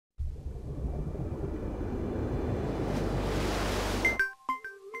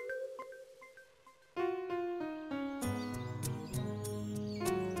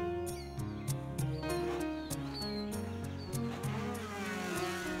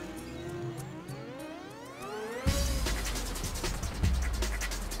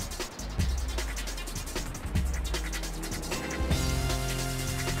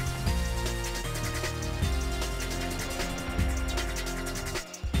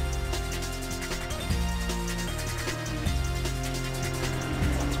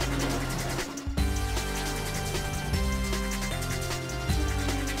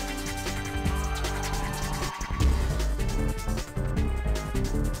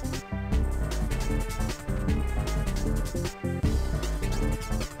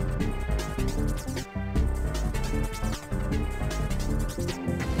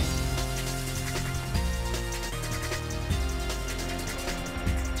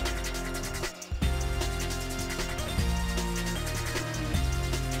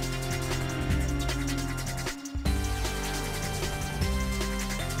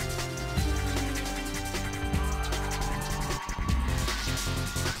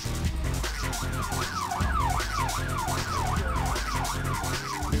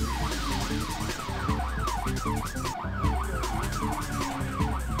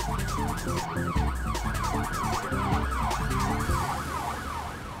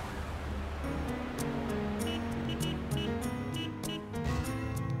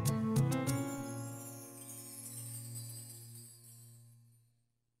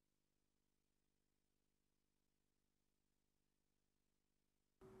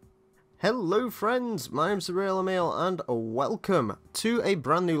Hello friends, my name's the real Emile and welcome to a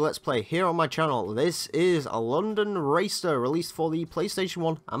brand new Let's Play here on my channel. This is a London Racer released for the PlayStation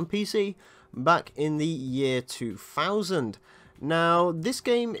 1 and PC back in the year 2000. Now this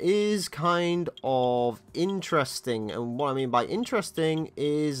game is kind of interesting, and what I mean by interesting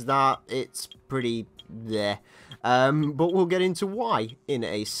is that it's pretty there. But we'll get into why in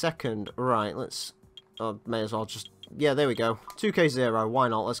a second. Right, let's may as well just, yeah, there we go. 2K0, why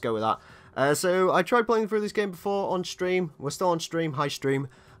not? Let's go with that. So I tried playing through this game before on stream. We're still on stream, hi stream.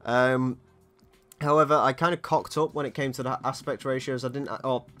 However, I kind of cocked up when it came to the aspect ratios. I didn't,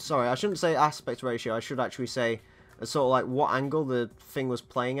 oh, sorry, I shouldn't say aspect ratio. I should actually say sort of like what angle the thing was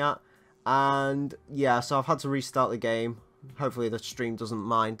playing at. And yeah, so I've had to restart the game. Hopefully the stream doesn't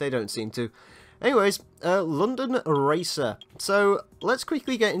mind. They don't seem to. Anyways, London Racer. So let's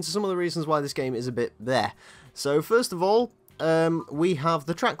quickly get into some of the reasons why this game is a bit there. So first of all, we have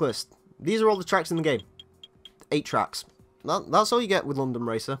the track list. These are all the tracks in the game. 8 tracks. That's all you get with London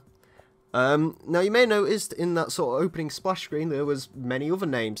Racer. Now you may have noticed in that sort of opening splash screen there was many other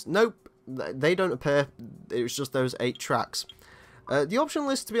names. Nope, they don't appear. It was just those 8 tracks. The option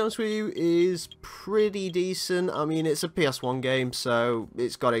list, to be honest with you, is pretty decent. I mean, it's a PS1 game, so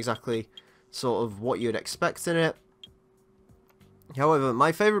it's got exactly sort of what you'd expect in it. However,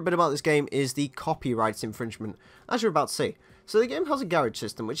 my favourite bit about this game is the copyright infringement, as you're about to see. So the game has a garage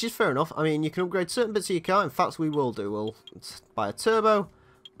system, which is fair enough. I mean, you can upgrade certain bits of your car. In fact, we will do. We'll buy a turbo,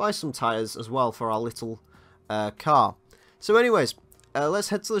 buy some tyres as well for our little car. So anyways, let's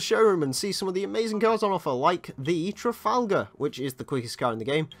head to the showroom and see some of the amazing cars on offer, like the Trafalgar, which is the quickest car in the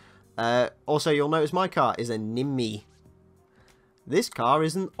game. Also, you'll notice my car is a Nimmi. This car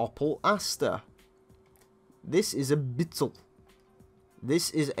is an Opel Astra. This is a Beetle.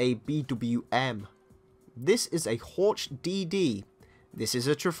 This is a BWM. This is a Horch DD. This is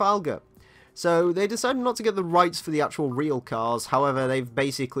a Trafalgar. So they decided not to get the rights for the actual real cars. However, they've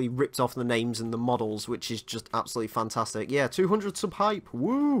basically ripped off the names and the models, which is just absolutely fantastic. Yeah, 200 sub hype.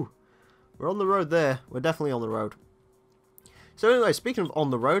 Woo! We're on the road there. We're definitely on the road. So anyway, speaking of on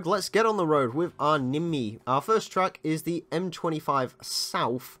the road, let's get on the road with our Nimmi. Our first track is the M25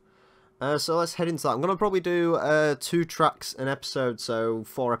 South. So let's head into that. I'm going to probably do 2 tracks an episode, so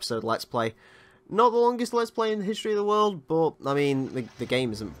 4 episode Let's Play. Not the longest Let's Play in the history of the world, but I mean, the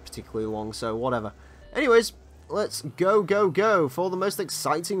game isn't particularly long, so whatever. Anyways, let's go for the most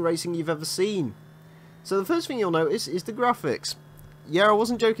exciting racing you've ever seen. So the first thing you'll notice is the graphics. Yeah, I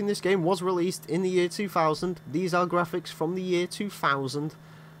wasn't joking, this game was released in the year 2000. These are graphics from the year 2000.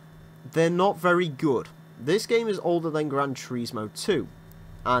 They're not very good. This game is older than Gran Turismo 2.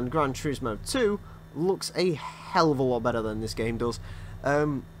 And Gran Turismo 2 looks a hell of a lot better than this game does.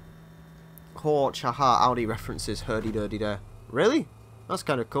 Horch, haha, Audi references, hurdy-durdy there. Really? That's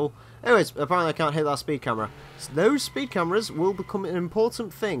kind of cool. Anyways, apparently I can't hit that speed camera. So those speed cameras will become an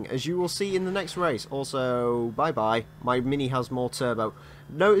important thing, as you will see in the next race. Also, bye-bye. My Mini has more turbo.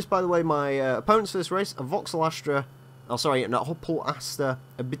 Notice, by the way, my opponents for this race, a Vauxhall Astra, oh sorry, an Opel Astra,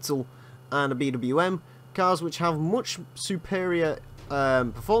 a Beetle, and a BWM. Cars which have much superior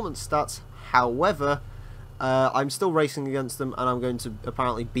performance stats. However, I'm still racing against them, and I'm going to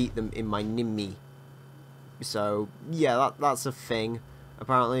apparently beat them in my Nimmi. So, yeah, that's a thing.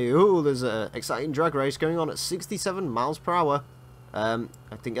 Apparently, ooh, there's an exciting drag race going on at 67 miles per hour. I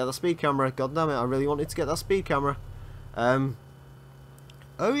didn't get the speed camera. God damn it, I really wanted to get that speed camera. Oh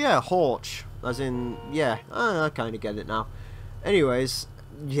yeah, Horch. As in, yeah, I kind of get it now. Anyways,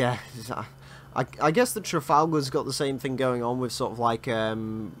 yeah, I guess the Trafalgar's got the same thing going on with sort of like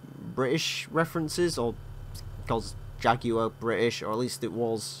British references, or because Jaguar British, or at least it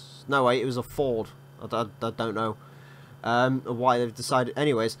was. No wait, it was a Ford. I don't know why they've decided.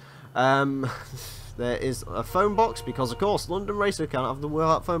 Anyways, there is a phone box because of course London Racer can't have the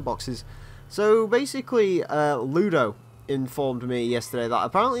without phone boxes. So basically, Ludo informed me yesterday that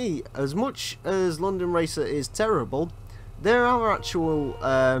apparently, as much as London Racer is terrible, there are actual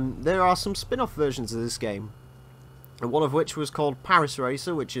there are some spin-off versions of this game, and one of which was called Paris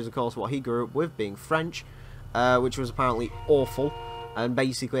Racer, which is of course what he grew up with, being French, which was apparently awful and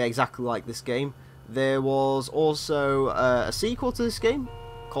basically exactly like this game. There was also a sequel to this game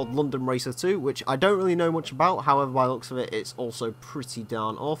called London Racer 2, which I don't really know much about. However, by the looks of it, it's also pretty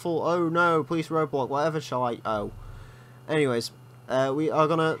darn awful. Oh no, police roadblock, whatever shall I... Oh. Anyways, we are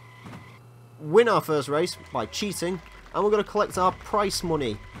going to win our first race by cheating, and we're going to collect our prize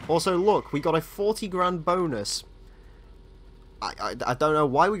money. Also, look, we got a 40 grand bonus. I don't know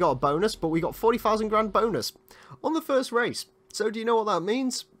why we got a bonus, but we got 40,000 grand bonus on the first race. So do you know what that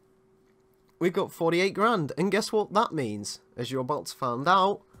means? We've got 48 grand, and guess what that means? As you're about to find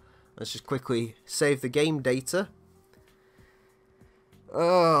out, Let's just quickly save the game data.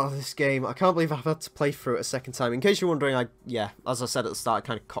 Oh, this game. I can't believe I've had to play through it a second time. In case you're wondering, as I said at the start, I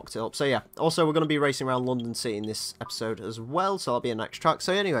kind of cocked it up. So yeah, also we're going to be racing around London City in this episode as well, so that'll be a next track.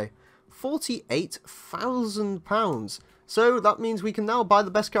 So anyway, £48,000. So that means we can now buy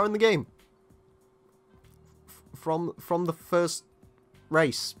the best car in the game. From the first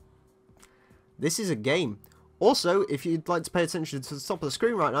race. This is a game. Also, if you'd like to pay attention to the top of the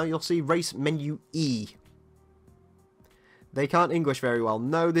screen right now, you'll see race menu E. They can't English very well.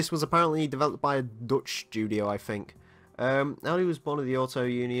 No, this was apparently developed by a Dutch studio, I think. Audi was born of the Auto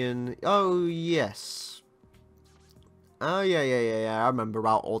Union. Oh, yes. Oh, yeah. I remember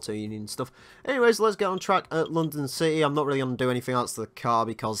about Auto Union stuff. Anyways, let's get on track at London City. I'm not really going to do anything else to the car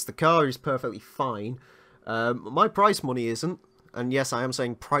because the car is perfectly fine. My price money isn't. And yes, I am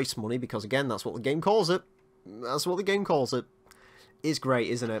saying price money because, again, that's what the game calls it. That's what the game calls it. It's great,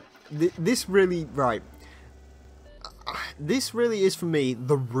 isn't it? This really... Right. This really is, for me,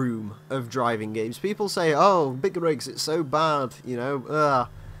 the room of driving games. People say, oh, big rigs, it's so bad, you know.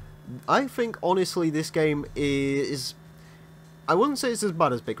 I think, honestly, this game is... I wouldn't say it's as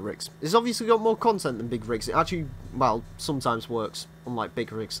bad as big rigs. It's obviously got more content than big rigs. It actually, well, sometimes works, unlike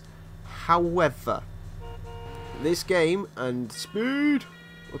big rigs. However, this game, and speed...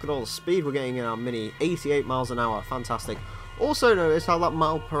 Look at all the speed we're getting in our Mini. 88 miles an hour, fantastic. Also notice how that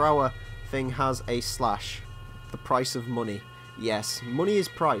mile per hour thing has a slash. The price of money. Yes, money is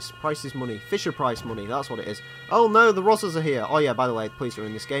price. Price is money. Fisher Price money. That's what it is. Oh no, the Rossers are here. Oh yeah, by the way, the police are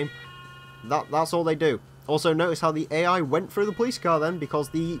in this game. That's all they do. Also notice how the AI went through the police car then, because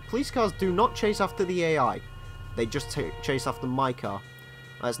the police cars do not chase after the AI. They just chase after my car.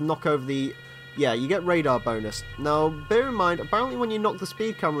 Let's knock over the... Yeah, you get radar bonus. Now, bear in mind, apparently when you knock the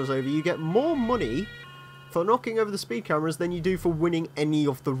speed cameras over, you get more money for knocking over the speed cameras than you do for winning any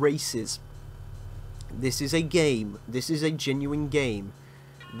of the races. This is a game. This is a genuine game.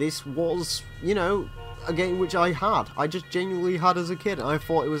 This was, you know, a game which I had. I just genuinely had as a kid. I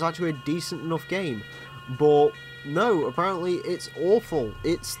thought it was actually a decent enough game. But, no, apparently it's awful.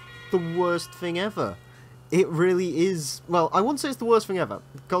 It's the worst thing ever. It really is. Well, I wouldn't say it's the worst thing ever,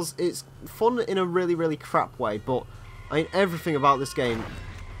 because it's fun in a really, really crap way, but I mean, everything about this game...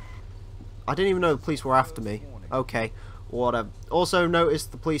 I didn't even know the police were after me. Okay, whatever. Also, notice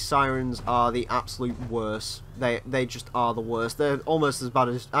the police sirens are the absolute worst. They just are the worst. They're almost as bad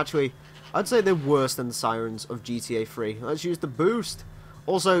as... Actually, I'd say they're worse than the sirens of GTA 3. Let's use the boost.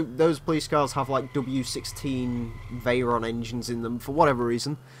 Also, those police cars have, like, W16 Veyron engines in them, for whatever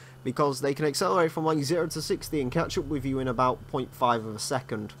reason. Because they can accelerate from like 0 to 60 and catch up with you in about 0.5 of a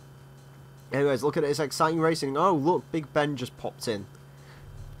second. Anyways, look at it, it's exciting racing. Oh, look, Big Ben just popped in.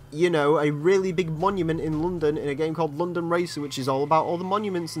 You know, a really big monument in London in a game called London Racing, which is all about all the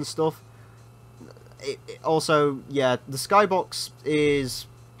monuments and stuff. Also, yeah, the skybox is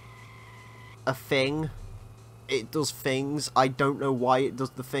a thing. It does things. I don't know why it does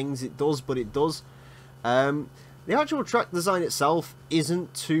the things it does, but it does. The actual track design itself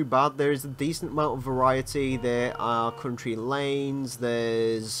isn't too bad. There is a decent amount of variety. There are country lanes.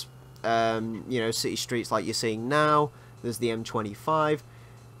 There's, you know, city streets like you're seeing now. There's the M25.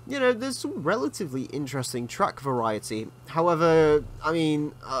 You know, there's some relatively interesting track variety. However, I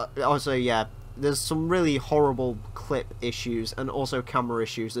mean, also, yeah, there's some really horrible clip issues and also camera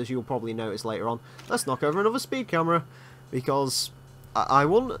issues, as you'll probably notice later on. Let's knock over another speed camera, because I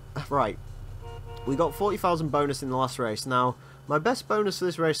want... Right. We got 40,000 bonus in the last race. Now, my best bonus for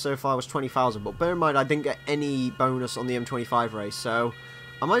this race so far was 20,000, but bear in mind I didn't get any bonus on the M25 race, so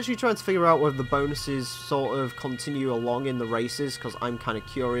I'm actually trying to figure out whether the bonuses sort of continue along in the races, because I'm kind of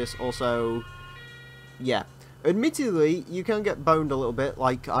curious. Also, yeah, admittedly, you can get boned a little bit,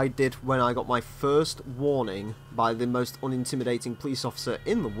 like I did when I got my first warning by the most unintimidating police officer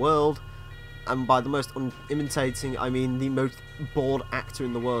in the world. And by the most unintimidating, I mean the most bored actor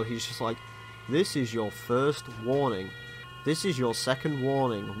in the world. He's just like, this is your first warning. This is your second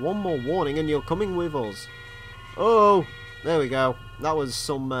warning. One more warning and you're coming with us. Oh, there we go. That was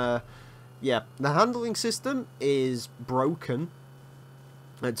some, yeah. The handling system is broken.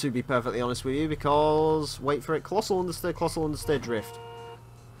 And to be perfectly honest with you, because, wait for it, colossal understeer drift.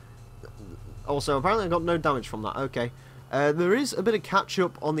 Also, apparently I got no damage from that. Okay. There is a bit of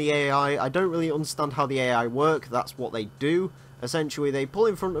catch-up on the AI. I don't really understand how the AI work. That's what they do. Essentially, they pull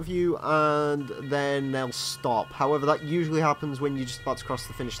in front of you and then they'll stop. However, that usually happens when you're just about to cross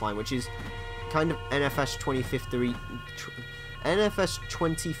the finish line, which is kind of NFS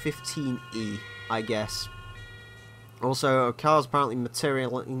 2015E, I guess. Also, a car's apparently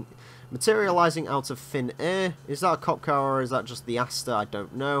materializing out of thin air. Is that a cop car or is that just the Asta? I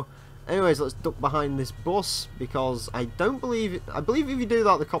don't know. Anyways, let's duck behind this bus, because I believe if you do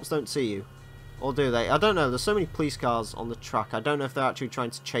that, the cops don't see you. Or do they? I don't know. There's so many police cars on the track. I don't know if they're actually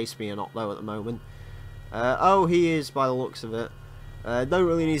trying to chase me or not, though, at the moment. Oh, he is, by the looks of it. Don't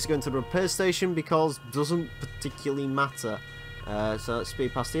really need to go into the repair station, because it doesn't particularly matter. So let's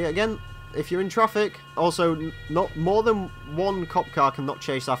speed past here. Again, if you're in traffic, also, not more than one cop car cannot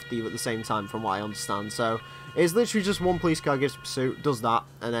chase after you at the same time, from what I understand. So it's literally just one police car gives pursuit, does that,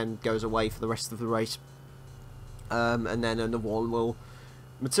 and then goes away for the rest of the race. And then another one will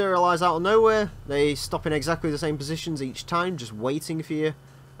materialise out of nowhere. They stop in exactly the same positions each time, just waiting for you.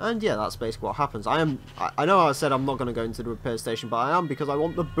 And yeah, that's basically what happens. I know I said I'm not going to go into the repair station, but I am, because I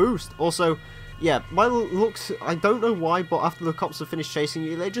want the boost. Also, yeah, by the looks, I don't know why, but after the cops have finished chasing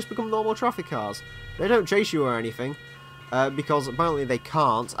you, they just become normal traffic cars. They don't chase you or anything. Because apparently they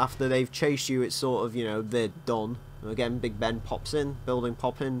can't. After they've chased you, it's sort of, you know, they're done. Again, Big Ben pops in, building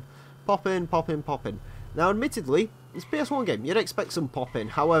pop in, pop in, pop in, pop in. Now, admittedly, it's a PS1 game. You'd expect some pop in.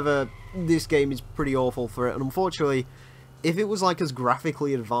 However, this game is pretty awful for it. And unfortunately, if it was like as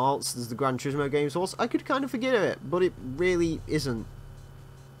graphically advanced as the Gran Turismo games was, I could kind of forgive it. But it really isn't.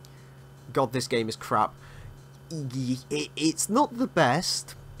 God, this game is crap. It's not the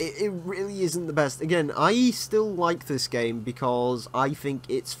best. It really isn't the best. Again, I still like this game because I think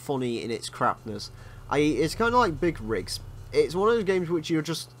it's funny in its crapness. It's kind of like Big Rigs. It's one of those games which you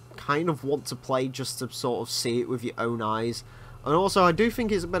just kind of want to play just to sort of see it with your own eyes. And also, I do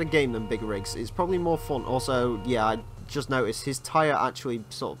think it's a better game than Big Rigs. It's probably more fun. Also, yeah, I just noticed his tyre actually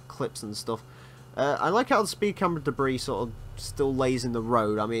sort of clips and stuff. I like how the speed camera debris sort of still lays in the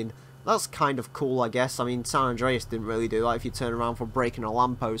road. I mean, that's kind of cool, I guess. I mean, San Andreas didn't really do that. If you turn around for breaking a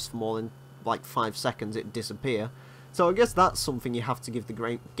lamppost for more than, like, 5 seconds, it'd disappear. So I guess that's something you have to give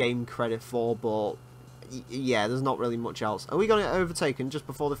the game credit for, but yeah, there's not really much else. Are we going to get overtaken just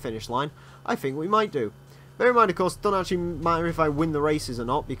before the finish line? I think we might do. Bear in mind, of course, it doesn't actually matter if I win the races or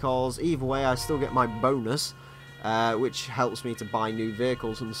not, because either way, I still get my bonus, which helps me to buy new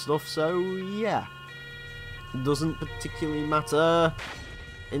vehicles and stuff, so yeah. Doesn't particularly matter.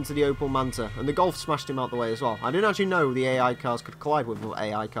 Into the Opel Manta, and the Golf smashed him out the way as well. I didn't actually know the AI cars could collide with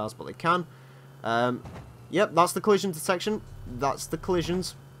AI cars, but they can. Yep, that's the collision detection. That's the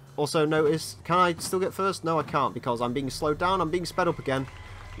collisions. Also notice, can I still get first? No, I can't, because I'm being slowed down. I'm being sped up again.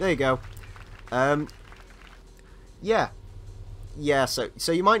 There you go. Yeah, so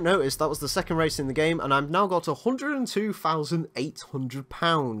you might notice that was the second race in the game, and I've now got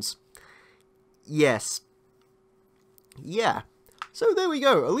 £102,800. Yes. Yeah. So there we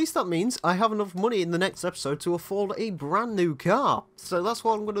go. At least that means I have enough money in the next episode to afford a brand new car. So that's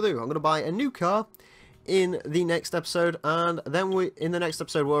what I'm going to do. I'm going to buy a new car in the next episode, and then in the next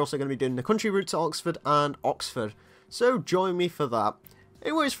episode we're also going to be doing the country route to Oxford and Oxford. So join me for that.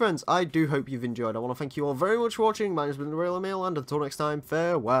 Anyways, friends, I do hope you've enjoyed. I want to thank you all very much for watching. My name's been the real Emile, and until next time,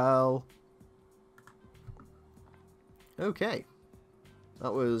 farewell. Okay.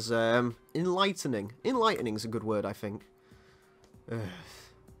 That was enlightening. Enlightening is a good word, I think. Ugh.